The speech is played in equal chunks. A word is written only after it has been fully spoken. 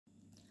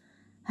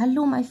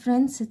Hello my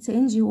friends, it's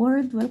Angie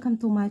World. Welcome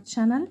to my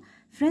channel.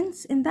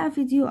 Friends, in that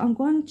video I'm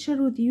going to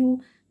share with you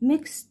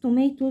mixed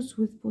tomatoes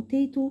with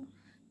potato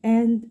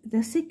and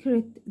the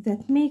secret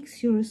that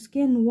makes your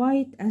skin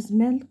white as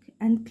milk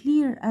and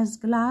clear as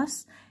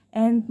glass.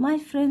 And my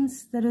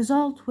friends, the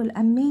result will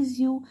amaze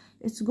you.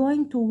 It's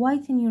going to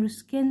whiten your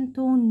skin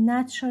tone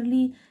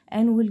naturally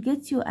and will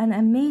get you an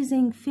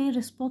amazing,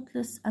 fair,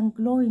 spotless and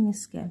glowing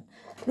skin.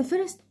 The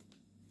first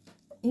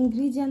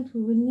ingredient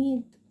we will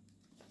need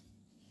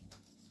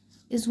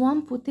is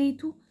 1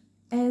 potato,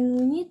 and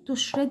we need to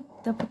shred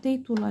the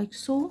potato like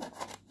so.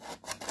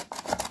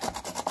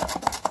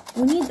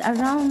 We need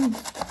around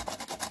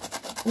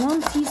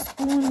 1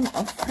 teaspoon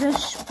of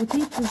fresh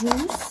potato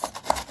juice,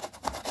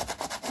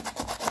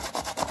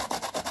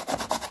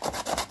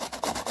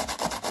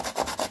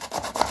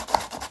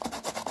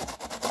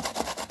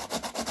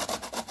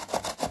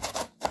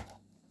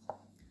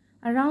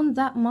 around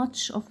that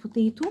much of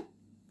potato.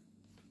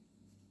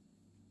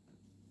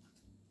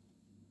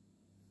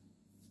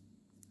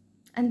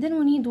 And then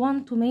we need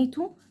 1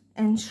 tomato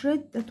and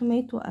shred the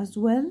tomato as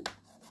well.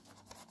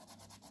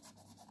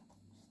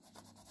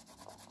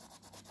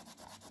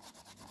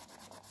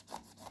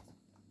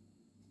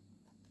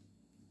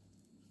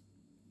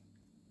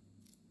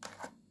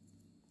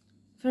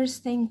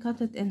 First thing,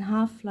 cut it in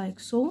half like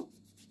so.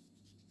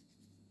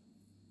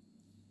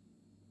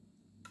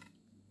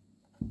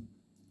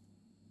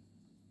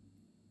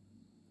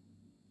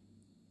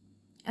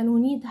 And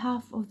we need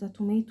half of the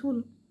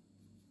tomato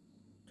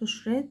to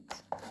shred.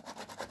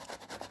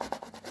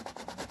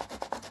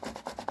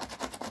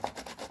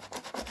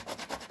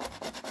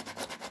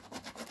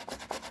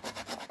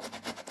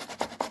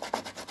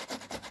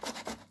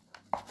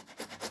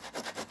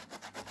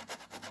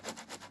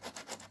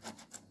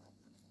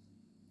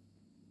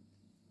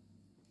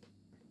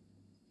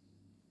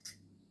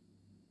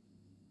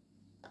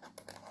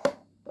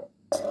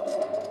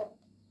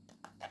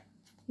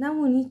 Now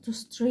we need to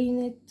strain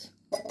it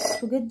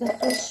to get the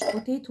fresh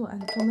potato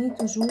and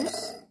tomato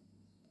juice.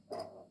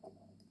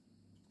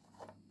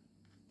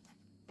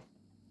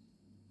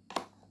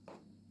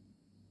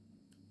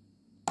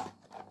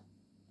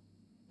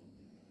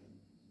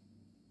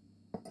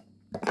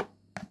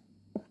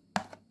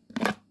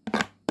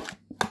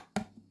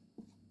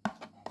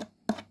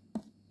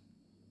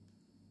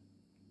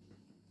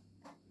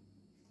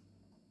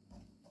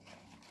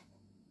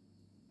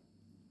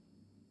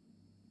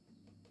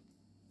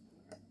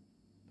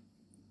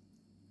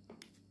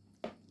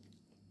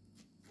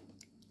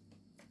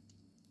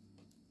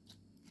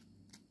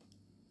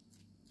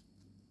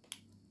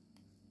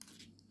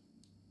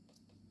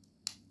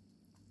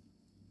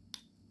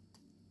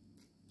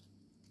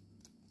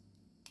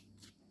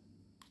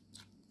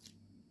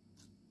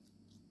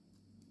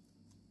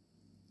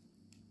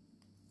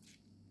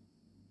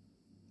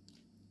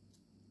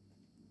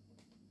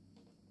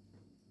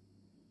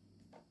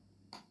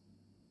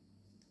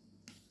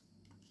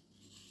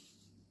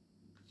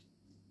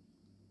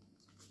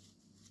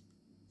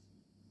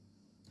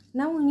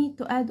 Now we need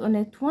to add on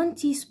it 1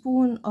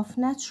 teaspoon of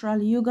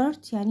natural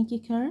yogurt, يعني كي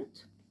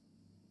curd.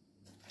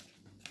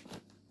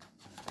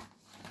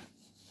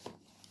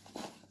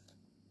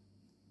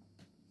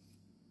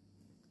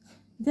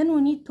 Then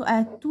we need to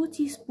add 2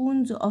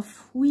 teaspoons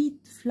of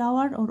wheat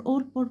flour or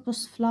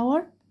all-purpose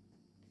flour.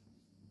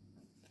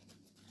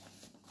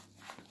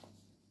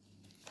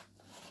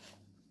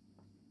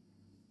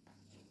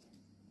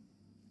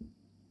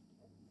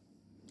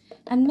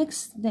 And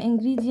mix the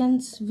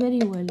ingredients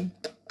very well.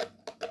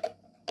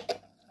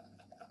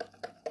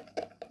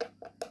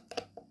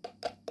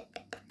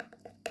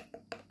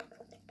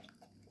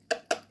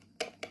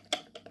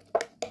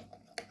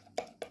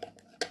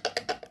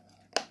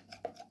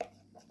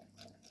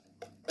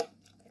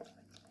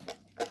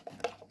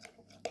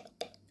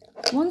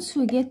 Once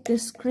we get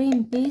this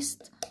cream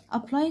paste,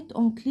 apply it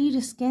on clear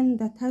skin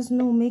that has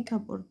no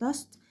makeup or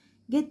dust.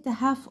 Get the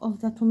half of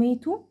the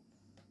tomato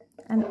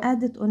and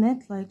add it on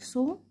it like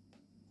so.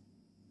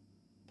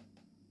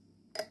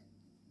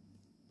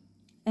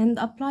 And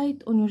apply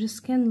it on your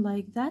skin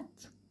like that.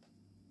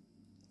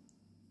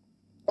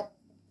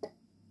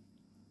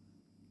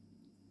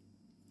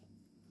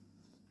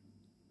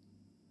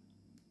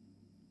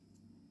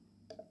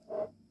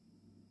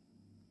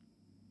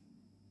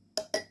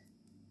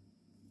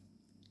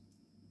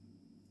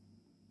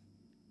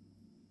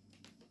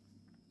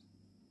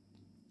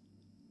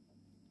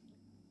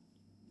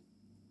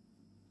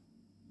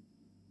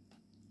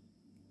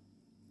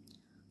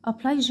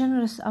 Apply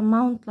generous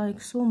amount like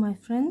so, my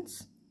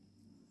friends,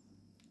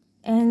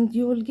 and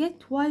you will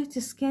get white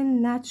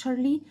skin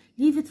naturally.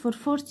 Leave it for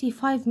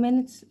 45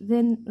 minutes,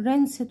 then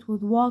rinse it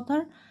with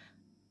water,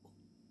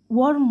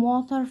 warm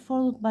water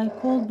followed by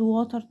cold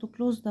water to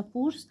close the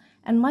pores.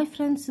 And my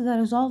friends, the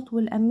result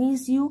will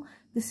amaze you.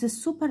 This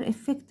is super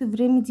effective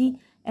remedy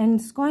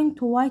and it's going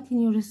to whiten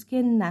your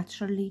skin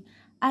naturally.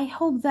 I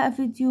hope that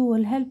video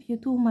will help you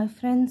too, my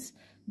friends.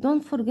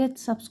 Don't forget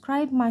to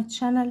subscribe my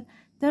channel.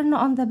 Turn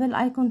on the bell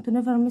icon to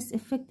never miss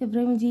effective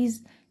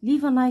remedies.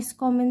 leave a nice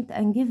comment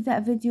and give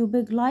that video a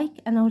big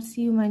like, and I will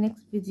see you in my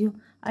next video.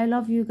 I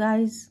love you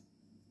guys.